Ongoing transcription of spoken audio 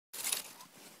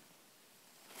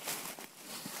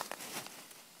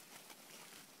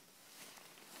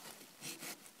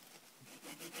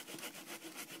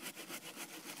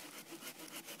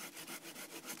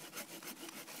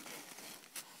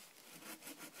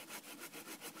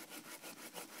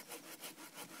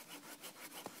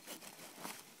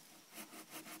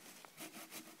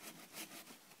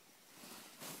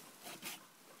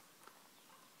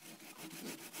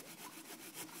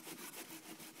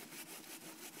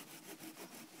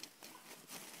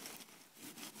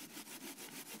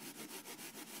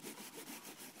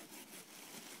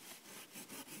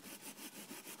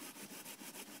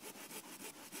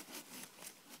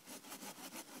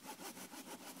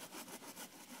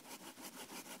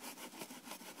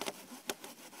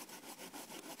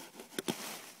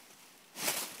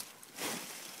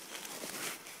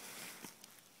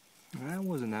that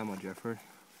wasn't that much effort.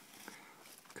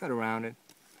 Cut around it.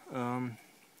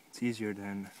 It's easier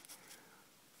than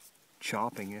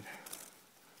chopping it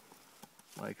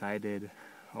like I did,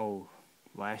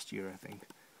 last year I think,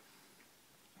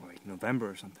 like November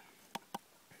or something.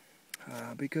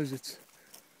 Because it's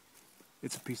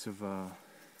a piece of a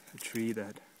tree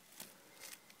that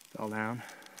fell down,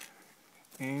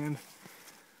 and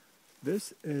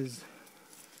this is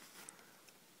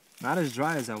not as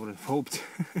dry as I would have hoped.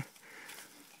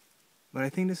 But I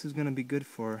think this is going to be good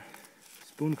for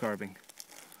spoon carving.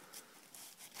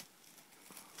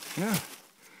 Yeah.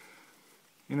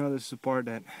 You know, this is a part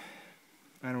that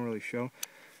I don't really show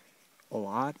a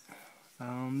lot.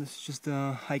 This is just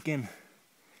a hike in.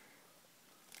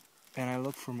 And I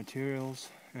look for materials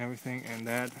and everything, and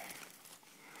that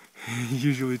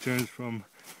usually turns from,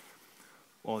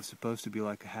 well, it's supposed to be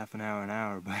like a half an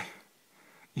hour, but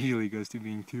usually goes to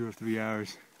being 2 or 3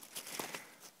 hours.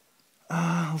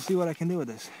 I'll see what I can do with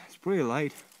this. It's pretty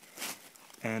light,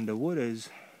 and the wood it's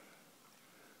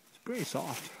pretty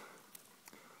soft.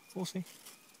 We'll see.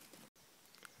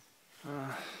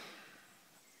 I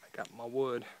got my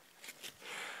wood.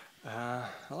 I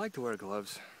like to wear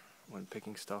gloves when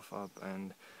picking stuff up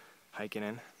and hiking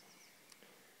in.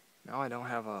 Now I don't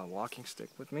have a walking stick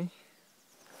with me,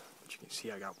 but you can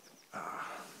see I got a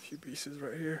few pieces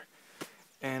right here,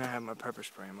 and I have my pepper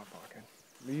spray in my pocket.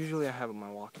 But usually I have my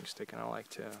walking stick, and I like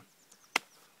to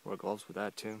wear gloves with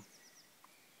that too.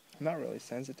 I'm not really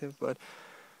sensitive, but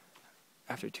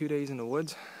after 2 days in the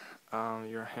woods,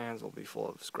 your hands will be full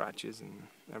of scratches and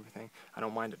everything. I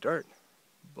don't mind the dirt,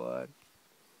 but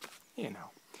you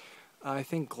know, I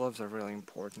think gloves are really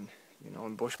important. You know,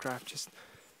 in bushcraft, just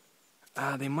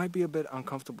they might be a bit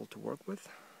uncomfortable to work with,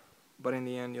 but in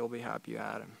the end, you'll be happy you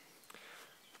had them.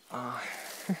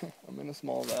 I'm in a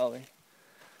small valley,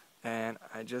 and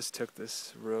I just took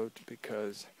this route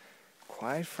because,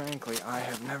 quite frankly, I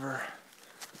have never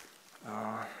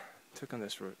taken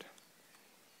this route.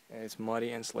 It's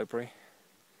muddy and slippery,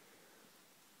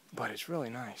 but it's really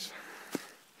nice.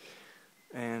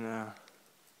 And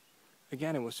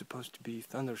again, it was supposed to be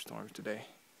thunderstorms today.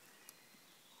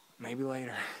 Maybe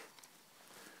later.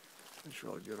 It's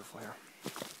really beautiful here.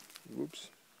 Whoops.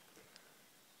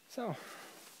 So,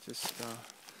 just,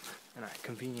 and I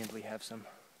conveniently have some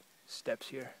steps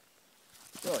here.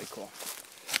 Really cool.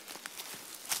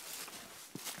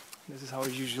 This is how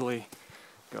it usually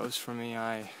goes for me.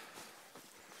 I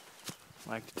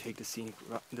like to take the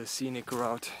scenic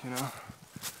route, you know.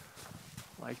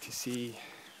 Like to see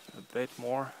a bit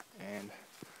more, and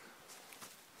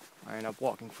I end up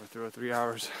walking for 2 or 3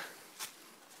 hours.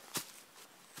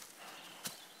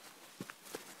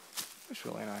 It's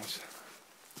really nice.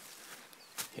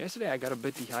 Yesterday I got a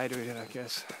bit dehydrated, I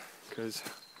guess, because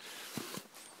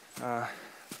I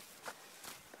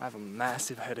have a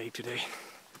massive headache today.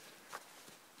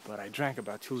 But I drank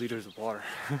about 2 liters of water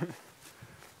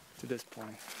to this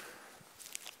point.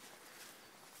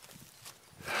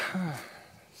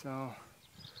 So,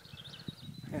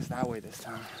 it's that way this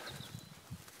time.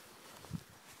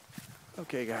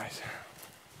 Okay, guys.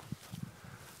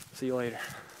 See you later.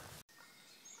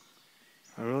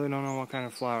 I really don't know what kind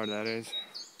of flower that is.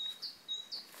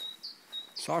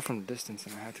 Saw it from a distance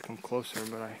and I had to come closer,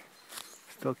 but I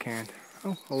still can't.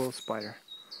 Oh, a little spider.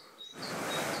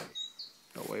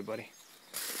 No way, buddy.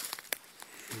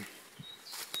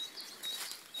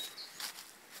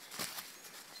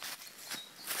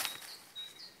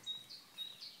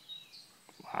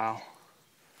 Wow.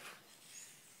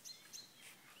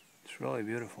 It's really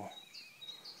beautiful.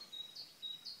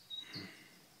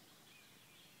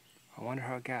 I wonder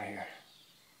how it got here.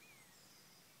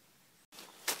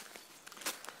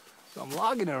 So I'm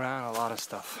logging around a lot of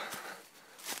stuff,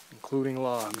 including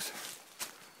logs.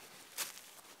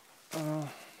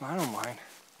 I don't mind.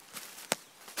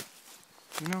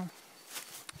 You know,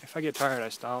 if I get tired, I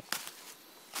stop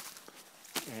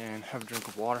and have a drink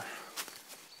of water.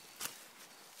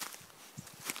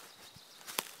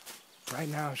 Right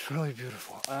now it's really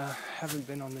beautiful. I haven't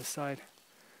been on this side,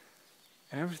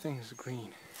 and everything is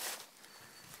green.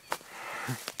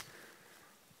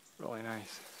 Really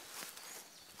nice.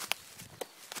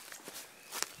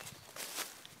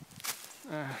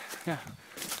 Yeah,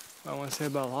 what I want to say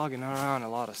about logging around a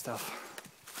lot of stuff.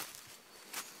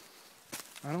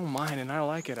 I don't mind, and I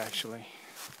like it actually.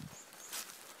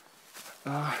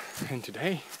 And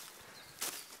today,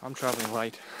 I'm traveling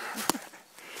light.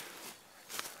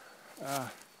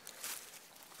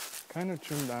 Kind of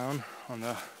trimmed down on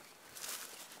the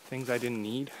things I didn't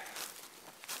need.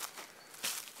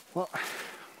 Well,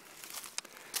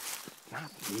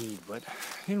 not need, but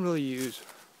I didn't really use.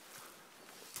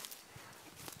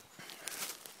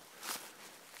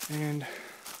 And,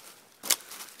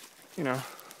 you know,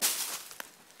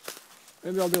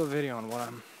 maybe I'll do a video on what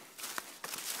I'm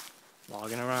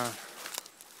logging around.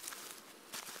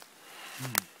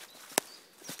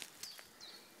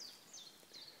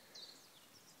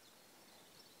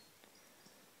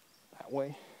 That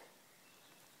way,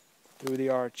 through the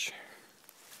arch.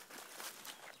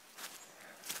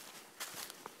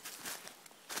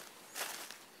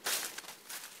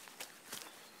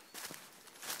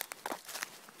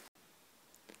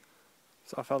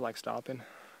 So I felt like stopping.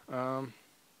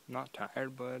 Not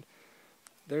tired, but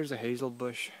there's a hazel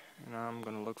bush, and I'm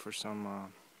gonna look for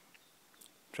some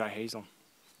dry hazel.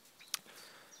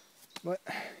 But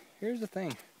here's the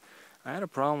thing. I had a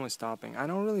problem with stopping. I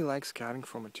don't really like scouting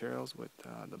for materials with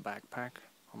the backpack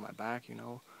on my back, you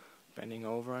know, bending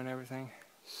over and everything.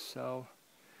 So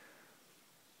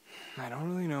I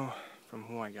don't really know from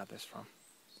who I got this from.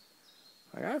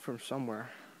 I got it from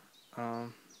somewhere,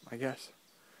 I guess.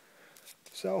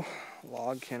 So,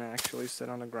 log can actually sit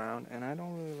on the ground, and I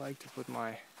don't really like to put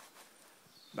my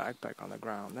backpack on the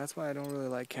ground. That's why I don't really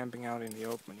like camping out in the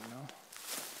open, you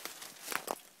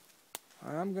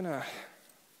know. I'm gonna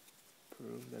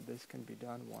prove that this can be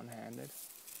done one-handed.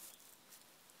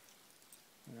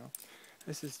 You know,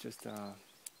 this is just a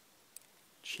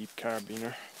cheap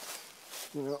carabiner.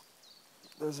 You know,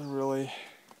 doesn't really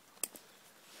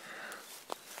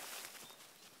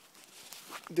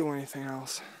do anything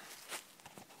else.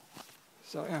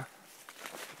 So yeah,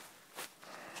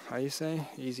 how you say?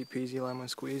 Easy peasy lemon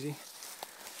squeezy.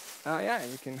 Yeah,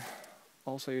 you can.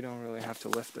 Also, you don't really have to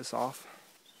lift this off.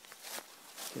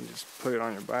 You can just put it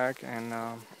on your back and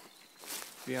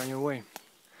be on your way.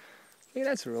 I think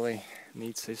that's a really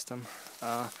neat system.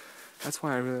 That's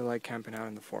why I really like camping out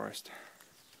in the forest.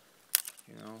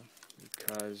 You know,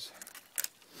 because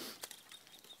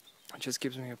it just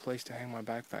gives me a place to hang my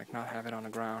backpack, not have it on the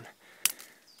ground.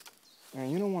 And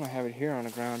you don't want to have it here on the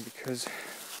ground because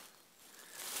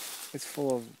it's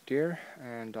full of deer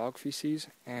and dog feces,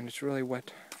 and it's really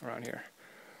wet around here.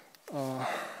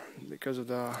 Because of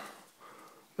the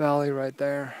valley right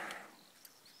there,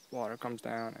 water comes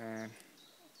down, and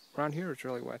around here it's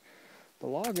really wet. The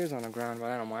log is on the ground,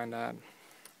 but I don't mind that.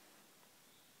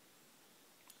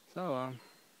 So,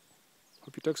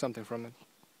 hope you took something from it.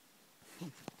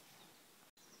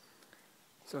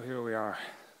 So here we are.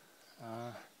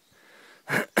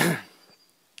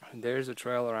 There's a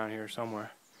trail around here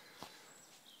somewhere.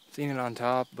 Seen it on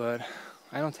top, but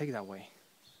I don't take that way.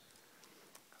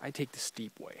 I take the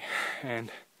steep way, and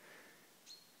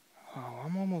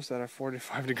I'm almost at a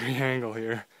 45-degree angle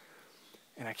here,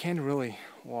 and I can't really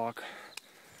walk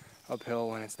uphill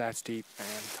when it's that steep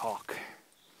and talk.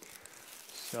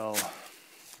 So,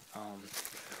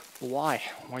 why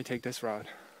take this route?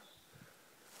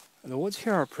 The woods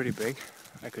here are pretty big.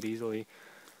 I could easily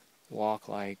walk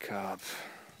like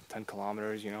 10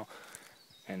 kilometers, you know,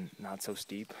 and not so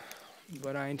steep.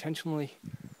 But I intentionally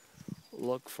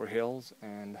look for hills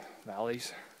and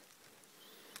valleys.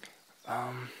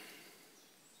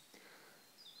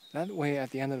 That way,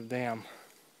 at the end of the day, I'm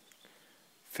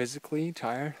physically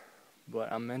tired,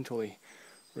 but I'm mentally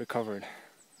recovered,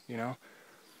 you know?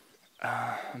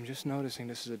 I'm just noticing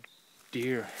this is a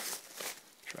deer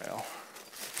trail.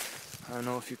 I don't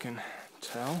know if you can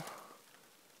tell,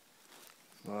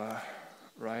 but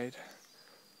right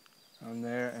on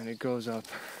there, and it goes up.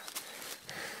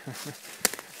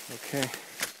 Okay.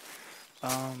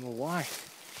 Well, why?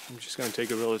 I'm just gonna take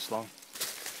it really slow.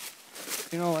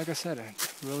 You know, like I said,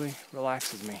 it really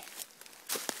relaxes me.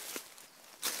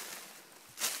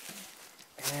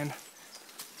 And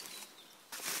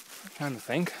I'm trying to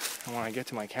think, and when I get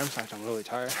to my campsite, I'm really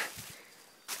tired.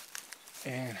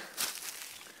 And I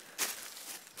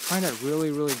find that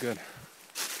really, really good.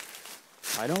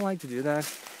 I don't like to do that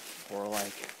for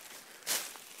like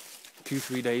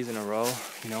 2-3 days in a row,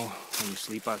 you know, when you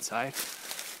sleep outside.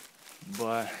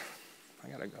 But I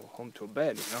gotta go home to a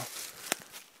bed, you know,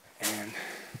 and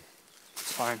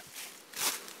it's fine.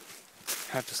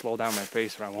 I have to slow down my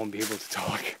pace or I won't be able to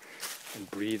talk and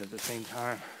breathe at the same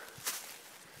time.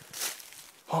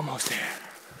 Almost there.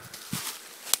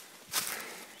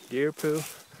 Deer poo.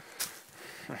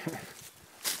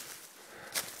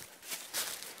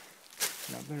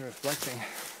 And I've been reflecting.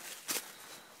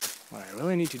 What I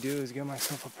really need to do is get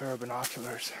myself a pair of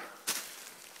binoculars.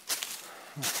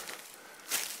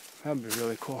 That'd be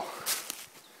really cool.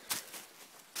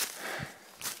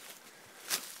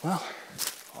 Well,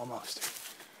 almost.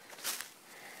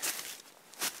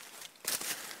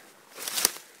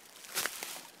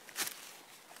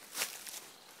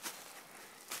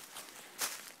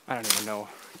 I don't even know.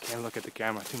 Can't look at the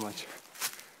camera too much.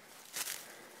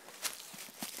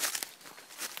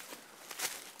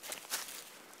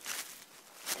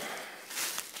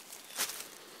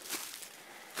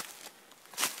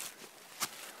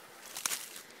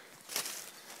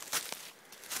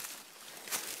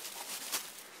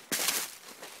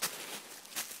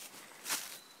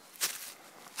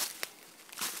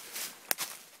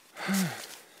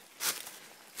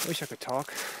 I wish I could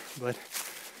talk, but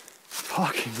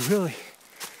talking really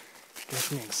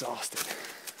gets me exhausted.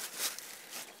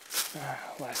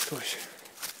 Last push.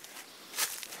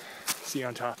 See you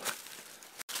on top.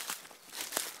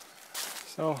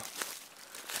 So,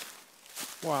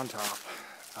 we're on top.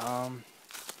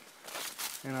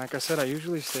 And like I said, I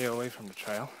usually stay away from the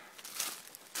trail.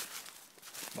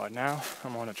 But now,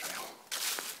 I'm on a trail.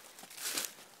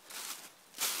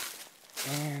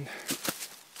 And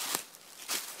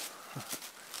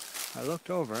I looked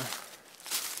over, and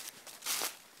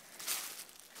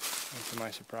to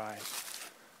my surprise,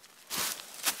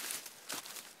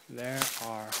 there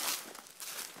are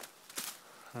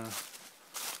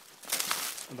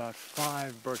about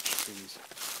 5 birch trees.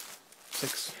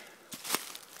 6.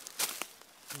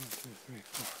 1, 2, 3,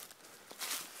 4,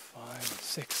 5,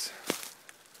 6.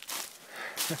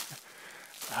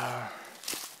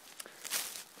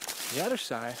 The other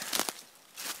side,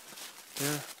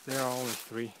 there are only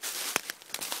 3.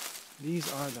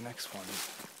 These are the next ones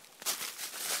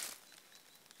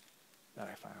that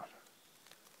I found.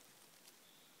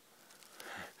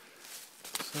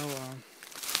 So,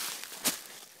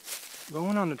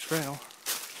 going on the trail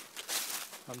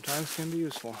sometimes can be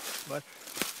useful, but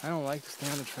I don't like to stay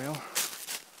on the trail.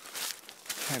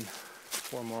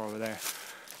 4 more over there.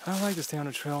 I don't like to stay on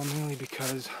the trail mainly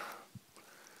because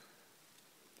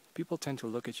people tend to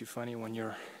look at you funny when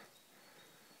you're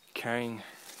carrying a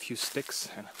few sticks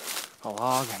and a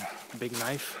log and a big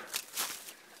knife.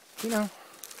 You know,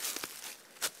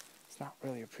 it's not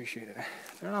really appreciated.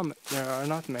 There are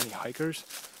not many hikers,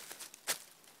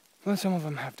 but some of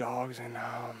them have dogs, and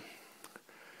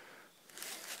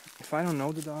if I don't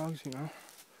know the dogs, you know,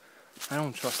 I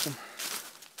don't trust them.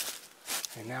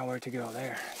 And now where to go?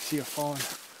 There. See a fallen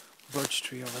birch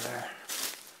tree over there.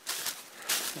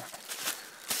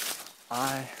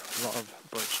 I love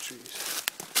birch trees.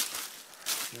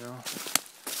 You know,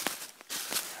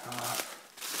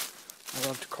 I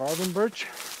love to carve in birch.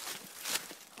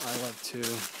 I love to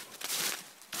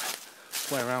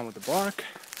play around with the bark,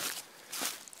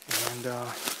 and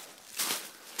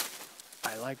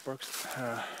I like birch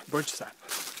sap.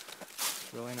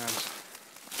 It's really nice.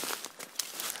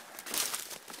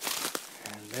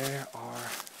 And there are,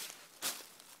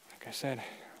 like I said,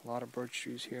 a lot of birch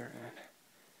trees here, and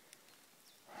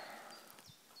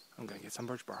I'm gonna get some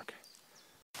birch bark.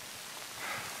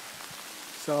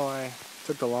 So I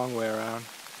took the long way around,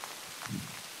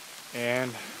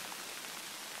 and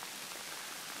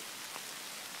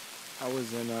I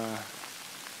was in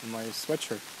my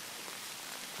sweatshirt.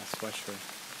 A sweatshirt,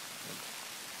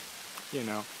 you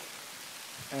know.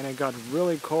 And it got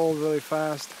really cold really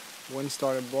fast. Wind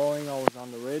started blowing. I was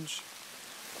on the ridge,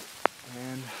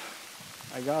 and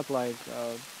I got like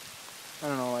I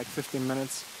don't know, like 15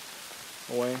 minutes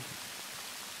away,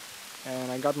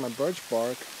 and I got my birch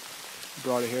bark,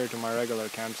 brought it here to my regular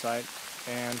campsite,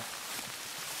 and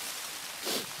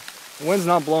the wind's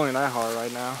not blowing that hard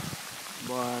right now,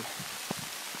 but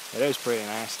it is pretty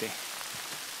nasty,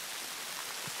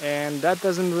 and that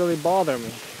doesn't really bother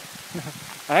me.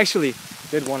 I actually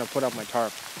did want to put up my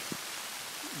tarp,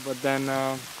 but then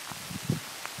of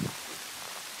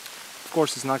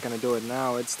course it's not going to do it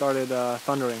now. It started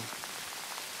thundering,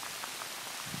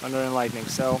 thunder and lightning,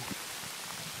 so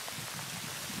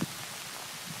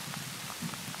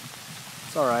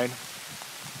it's alright.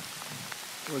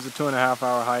 It was a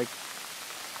 2.5-hour hike.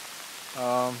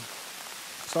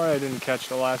 Sorry I didn't catch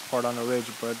the last part on the ridge,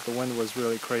 but the wind was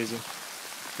really crazy.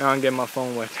 Now I'm getting my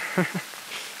phone wet.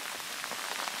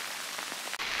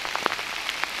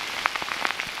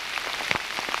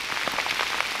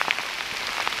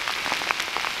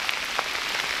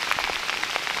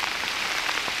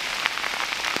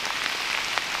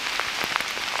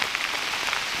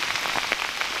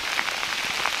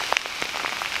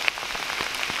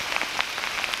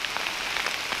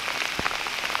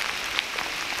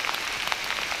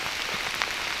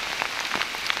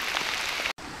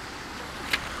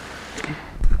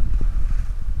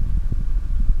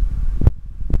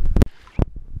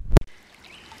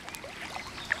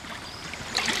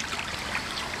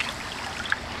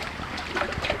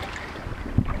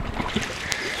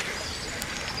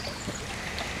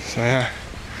 So yeah,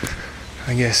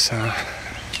 I guess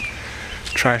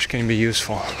trash can be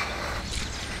useful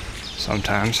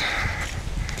sometimes.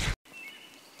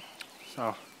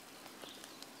 So,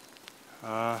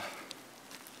 I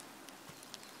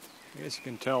guess you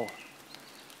can tell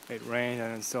it rained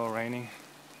and it's still raining.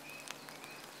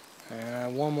 And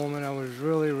at one moment I was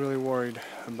really worried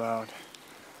about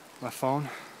my phone.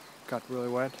 Got really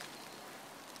wet.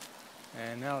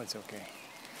 And now it's okay.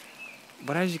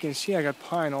 But as you can see, I got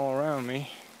pine all around me.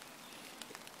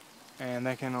 And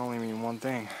that can only mean one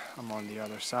thing: I'm on the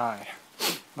other side.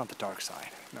 Not the dark side,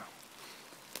 no.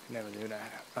 Never do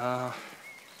that.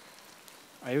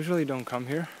 I usually don't come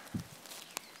here.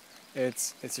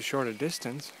 It's a shorter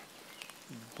distance,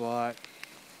 but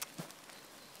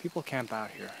people camp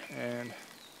out here, and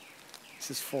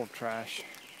this is full of trash.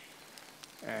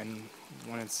 And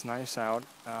when it's nice out,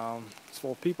 it's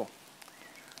full of people.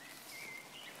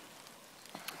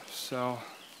 So,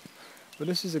 but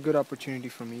this is a good opportunity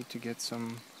for me to get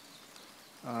some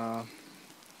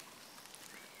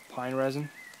pine resin.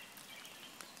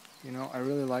 You know, I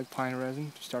really like pine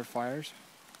resin to start fires.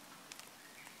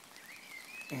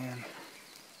 And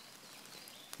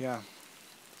yeah,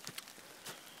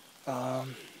 I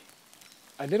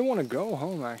didn't want to go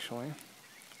home actually,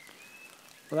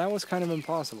 but that was kind of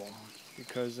impossible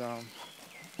because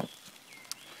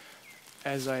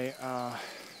as I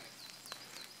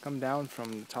come down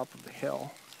from the top of the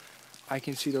hill, I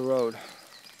can see the road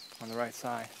on the right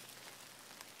side,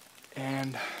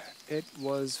 and it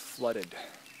was flooded.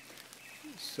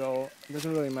 So it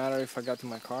doesn't really matter if I got to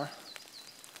my car.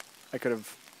 I could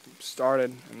have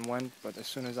started and went, but as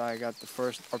soon as I got the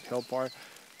first uphill part,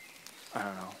 I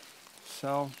don't know.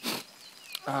 So,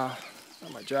 got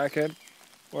my jacket.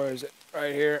 Where is it?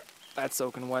 Right here. That's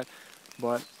soaking wet,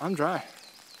 but I'm dry,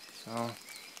 so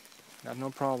got no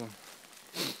problem.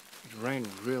 It rained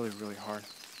really, really hard.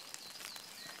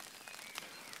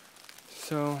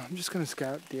 So I'm just gonna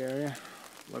scout the area,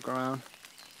 look around,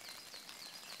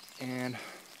 and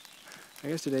I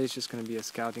guess today is just gonna be a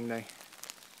scouting day.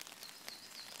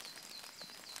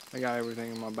 I got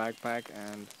everything in my backpack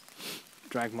and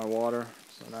drank my water,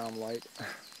 so now I'm light.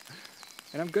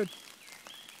 And I'm good.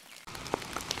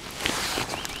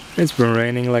 It's been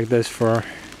raining like this for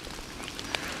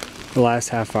the last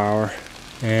half hour,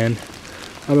 and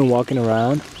I've been walking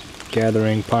around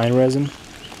gathering pine resin,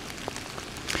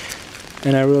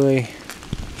 and I really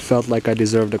felt like I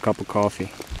deserved a cup of coffee.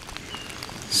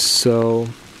 So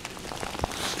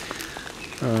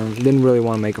didn't really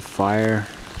want to make a fire,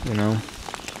 you know.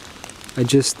 I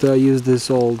just used this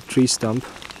old tree stump,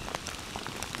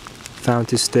 found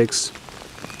 2 sticks,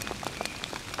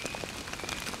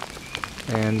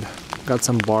 and got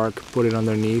some bark, put it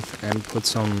underneath, and put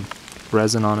some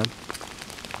resin on it.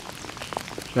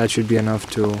 That should be enough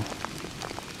to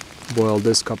boil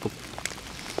this cup of.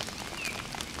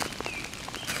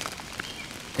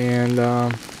 And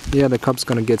yeah, the cup's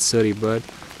gonna get sooty, but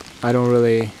I don't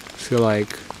really feel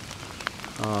like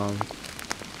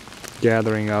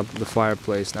gathering up the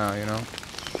fireplace now, you know.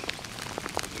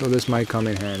 So this might come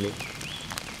in handy.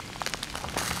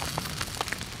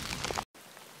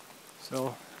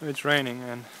 So it's raining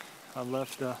and I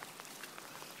left the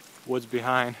woods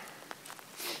behind.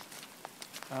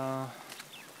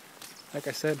 Like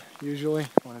I said, usually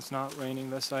when it's not raining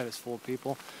this side it's full of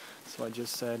people, so I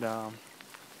just said I'll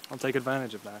take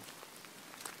advantage of that.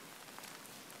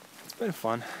 It's been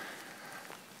fun.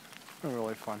 It's been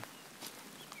really fun.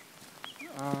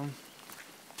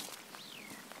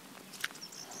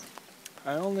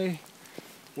 I only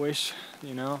wish,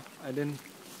 you know, I didn't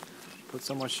put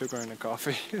so much sugar in the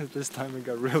coffee. This time it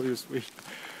got really sweet.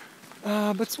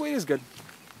 But sweet is good.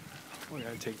 We're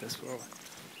gonna take this for a while.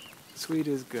 Sweet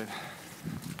is good.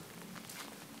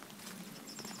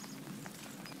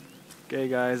 Okay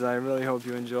guys, I really hope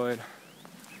you enjoyed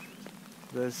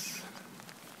this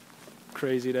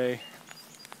crazy day.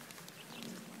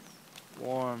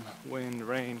 Warm, wind,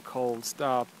 rain, cold,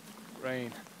 stop,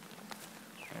 rain.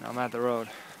 And I'm at the road.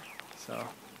 So,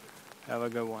 have a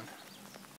good one.